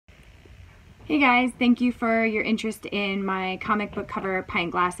Hey guys, thank you for your interest in my comic book cover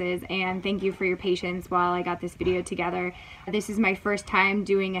pint glasses, and thank you for your patience while I got this video together. This is my first time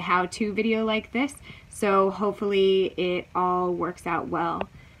doing a how-to video like this, so hopefully it all works out well.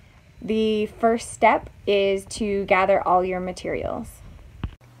 The first step is to gather all your materials.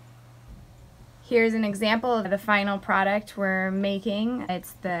 Here's an example of the final product we're making.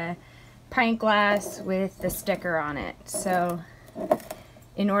 It's the pint glass with the sticker on it. So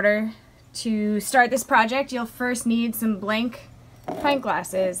in order to start this project, you'll first need some blank pint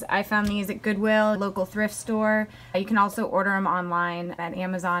glasses. I found these at Goodwill, local thrift store. You can also order them online at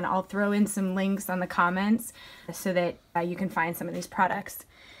Amazon. I'll throw in some links on the comments so that you can find some of these products.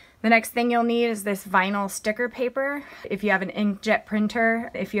 The next thing you'll need is this vinyl sticker paper. If you have an inkjet printer,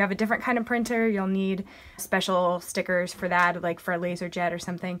 if you have a different kind of printer, you'll need special stickers for that, like for a laser jet or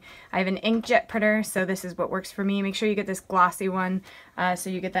something. I have an inkjet printer, so this is what works for me. Make sure you get this glossy one so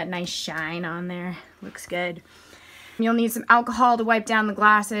you get that nice shine on there. Looks good. You'll need some alcohol to wipe down the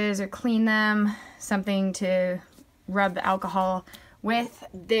glasses or clean them, something to rub the alcohol with.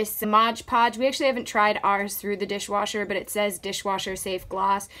 This Mod Podge, we actually haven't tried ours through the dishwasher, but it says dishwasher safe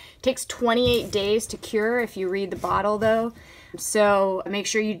gloss. It takes 28 days to cure if you read the bottle though. So make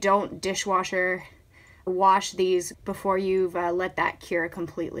sure you don't dishwasher wash these before you've let that cure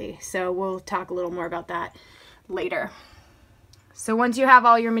completely. So we'll talk a little more about that later. So once you have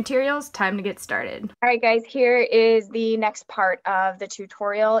all your materials, time to get started. All right guys, here is the next part of the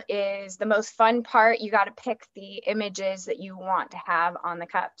tutorial. Is the most fun part. You got to pick the images that you want to have on the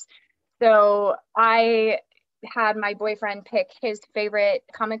cups. So I had my boyfriend pick his favorite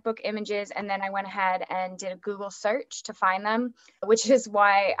comic book images, and then I went ahead and did a Google search to find them, which is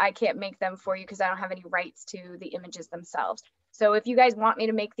why I can't make them for you because I don't have any rights to the images themselves. So if you guys want me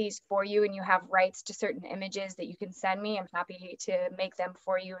to make these for you and you have rights to certain images that you can send me, I'm happy to make them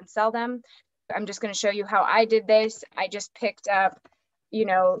for you and sell them. I'm just going to show you how I did this. I just picked up, you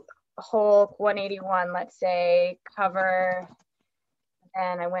know, Hulk 181, let's say, cover,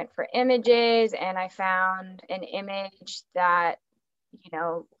 and I went for images and I found an image that, you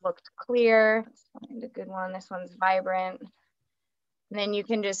know, looked clear. Let's find a good one. This one's vibrant. And then you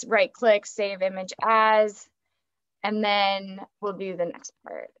can just right click, save image as, and then we'll do the next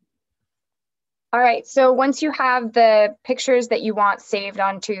part. All right, so once you have the pictures that you want saved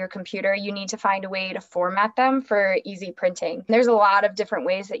onto your computer, you need to find a way to format them for easy printing. There's a lot of different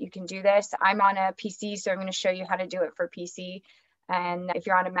ways that you can do this. I'm on a PC, so I'm going to show you how to do it for PC. And if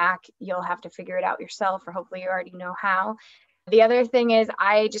you're on a Mac, you'll have to figure it out yourself, or hopefully you already know how. The other thing is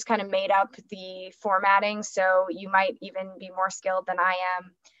I just kind of made up the formatting, so you might even be more skilled than I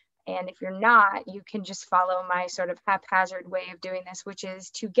am. And if you're not, you can just follow my sort of haphazard way of doing this, which is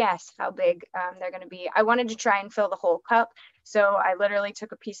to guess how big they're going to be. I wanted to try and fill the whole cup. So I literally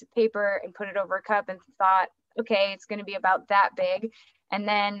took a piece of paper and put it over a cup and thought, okay, it's going to be about that big. And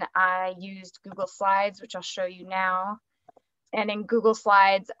then I used Google Slides, which I'll show you now. And in Google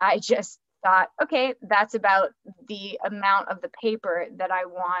Slides, I just thought, okay, that's about the amount of the paper that I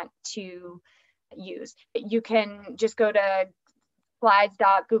want to use. You can just go to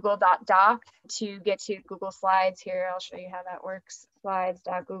slides.google.doc to get to Google Slides. Here, I'll show you how that works.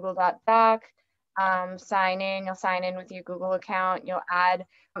 Slides.google.doc. Sign in. You'll sign in with your Google account. You'll add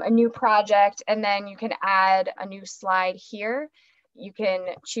a new project, and then you can add a new slide here. You can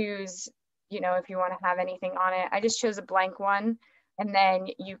choose, you know, if you want to have anything on it. I just chose a blank one, and then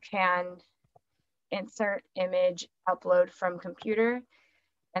you can insert image, upload from computer,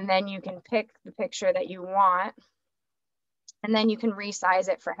 and then you can pick the picture that you want. And then you can resize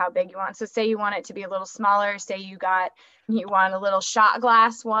it for how big you want. So say you want it to be a little smaller, say you want a little shot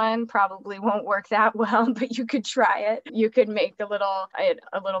glass one, probably won't work that well, but you could try it. You could make it a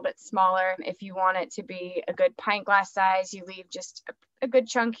little bit smaller. If you want it to be a good pint glass size, you leave just a good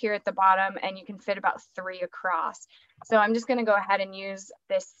chunk here at the bottom, and you can fit about 3 across. So I'm just gonna go ahead and use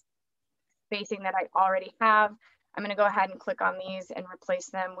this spacing that I already have. I'm gonna go ahead and click on these and replace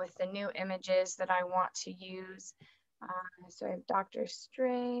them with the new images that I want to use. So I have Doctor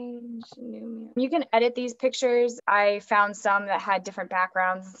Strange, You can edit these pictures. I found some that had different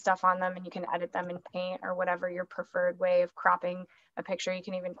backgrounds and stuff on them, and you can edit them in Paint or whatever your preferred way of cropping a picture. You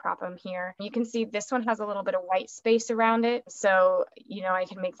can even crop them here. You can see this one has a little bit of white space around it. So, you know, I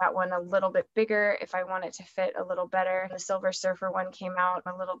can make that one a little bit bigger if I want it to fit a little better. The Silver Surfer one came out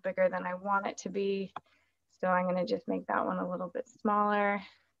a little bigger than I want it to be. So I'm going to just make that one a little bit smaller.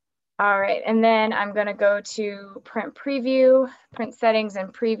 All right, and then I'm gonna go to print preview, print settings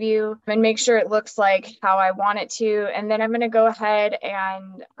and preview, and make sure it looks like how I want it to. And then I'm gonna go ahead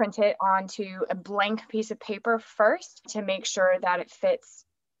and print it onto a blank piece of paper first to make sure that it fits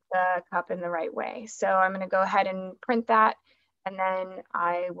the cup in the right way. So I'm going to go ahead and print that, and then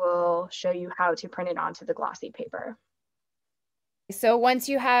I will show you how to print it onto the glossy paper. So once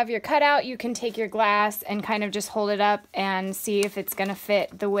you have your cutout, you can take your glass and kind of just hold it up and see if it's going to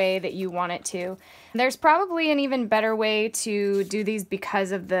fit the way that you want it to. There's probably an even better way to do these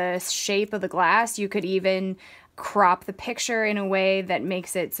because of the shape of the glass. You could even crop the picture in a way that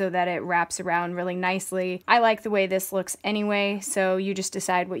makes it so that it wraps around really nicely. I like the way this looks anyway, so you just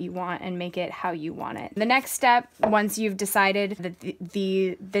decide what you want and make it how you want it. The next step, once you've decided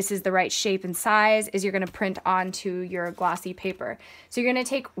that this is the right shape and size, is you're going to print onto your glossy paper. So you're going to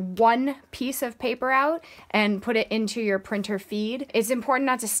take one piece of paper out and put it into your printer feed. It's important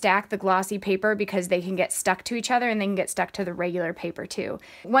not to stack the glossy paper because they can get stuck to each other and they can get stuck to the regular paper too.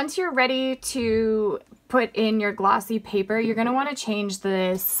 Once you're ready to put in your glossy paper, you're going to want to change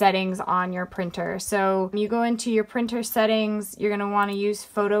the settings on your printer. So you go into your printer settings, you're going to want to use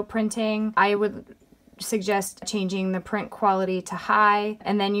photo printing. I would suggest changing the print quality to high,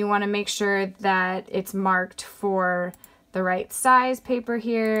 and then you want to make sure that it's marked for the right size paper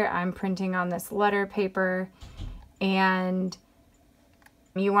here. I'm printing on this letter paper, and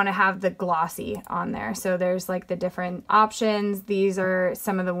you want to have the glossy on there. So there's like the different options. These are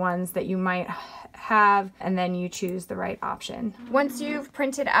some of the ones that you might have, and then you choose the right option. Once you've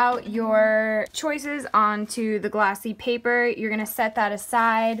printed out your choices onto the glossy paper, you're going to set that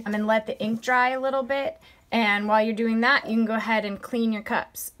aside and let the ink dry a little bit. And while you're doing that, you can go ahead and clean your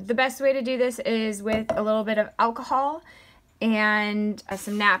cups. The best way to do this is with a little bit of alcohol and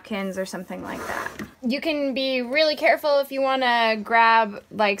some napkins or something like that. You can be really careful if you want to grab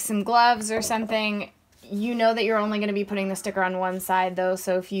like some gloves or something. You know that you're only going to be putting the sticker on one side though,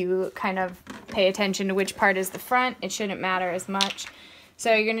 so if you kind of pay attention to which part is the front, it shouldn't matter as much.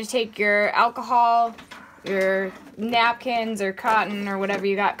 So you're going to take your alcohol, your napkins or cotton or whatever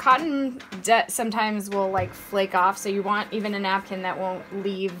you got. Cotton sometimes will like flake off, so you want even a napkin that won't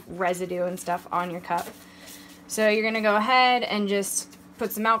leave residue and stuff on your cup. So you're going to go ahead and just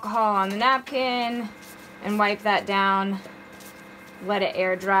put some alcohol on the napkin and wipe that down. Let it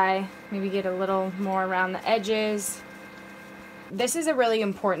air dry. Maybe get a little more around the edges. This is a really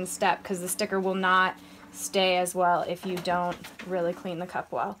important step because the sticker will not stay as well if you don't really clean the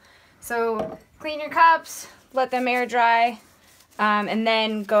cup well. So clean your cups, let them air dry, and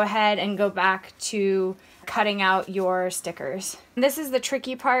then go ahead and go back to cutting out your stickers. This is the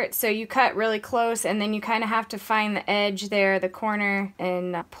tricky part, so you cut really close and then you kind of have to find the edge there, the corner,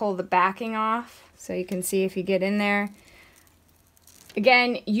 and pull the backing off. So you can see if you get in there.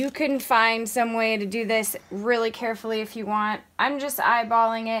 Again, you can find some way to do this really carefully if you want. I'm just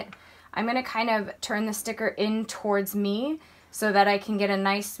eyeballing it. I'm going to kind of turn the sticker in towards me so that I can get a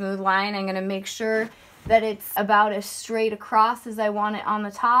nice smooth line. I'm going to make sure that it's about as straight across as I want it on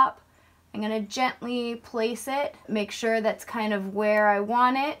the top. I'm going to gently place it, make sure that's kind of where I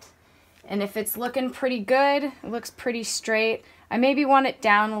want it. And if it's looking pretty good, it looks pretty straight, I maybe want it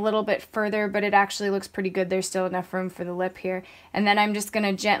down a little bit further, but it actually looks pretty good. There's still enough room for the lip here. And then I'm just going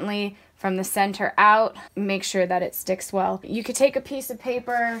to gently, from the center out, make sure that it sticks well. You could take a piece of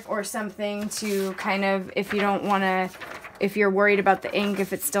paper or something to kind of, if you don't want to, if you're worried about the ink,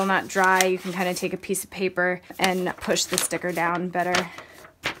 if it's still not dry, you can kind of take a piece of paper and push the sticker down better.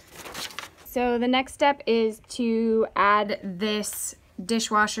 So the next step is to add this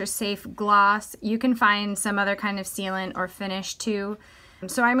dishwasher safe gloss. You can find some other kind of sealant or finish too.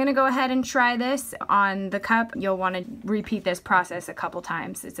 So I'm going to go ahead and try this on the cup. You'll want to repeat this process a couple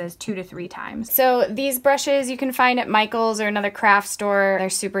times. It says 2 to 3 times. So these brushes you can find at Michael's or another craft store. They're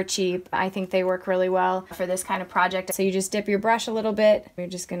super cheap. I think they work really well for this kind of project. So you just dip your brush a little bit. You're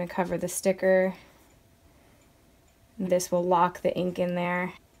just going to cover the sticker. This will lock the ink in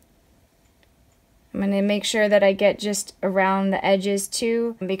there. I'm going to make sure that I get just around the edges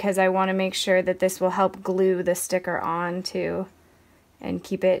too, because I want to make sure that this will help glue the sticker on too and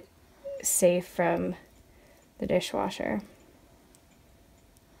keep it safe from the dishwasher.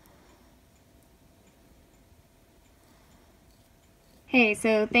 Hey,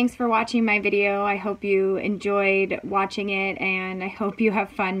 so thanks for watching my video. I hope you enjoyed watching it, and I hope you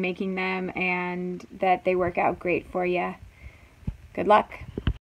have fun making them and that they work out great for you. Good luck.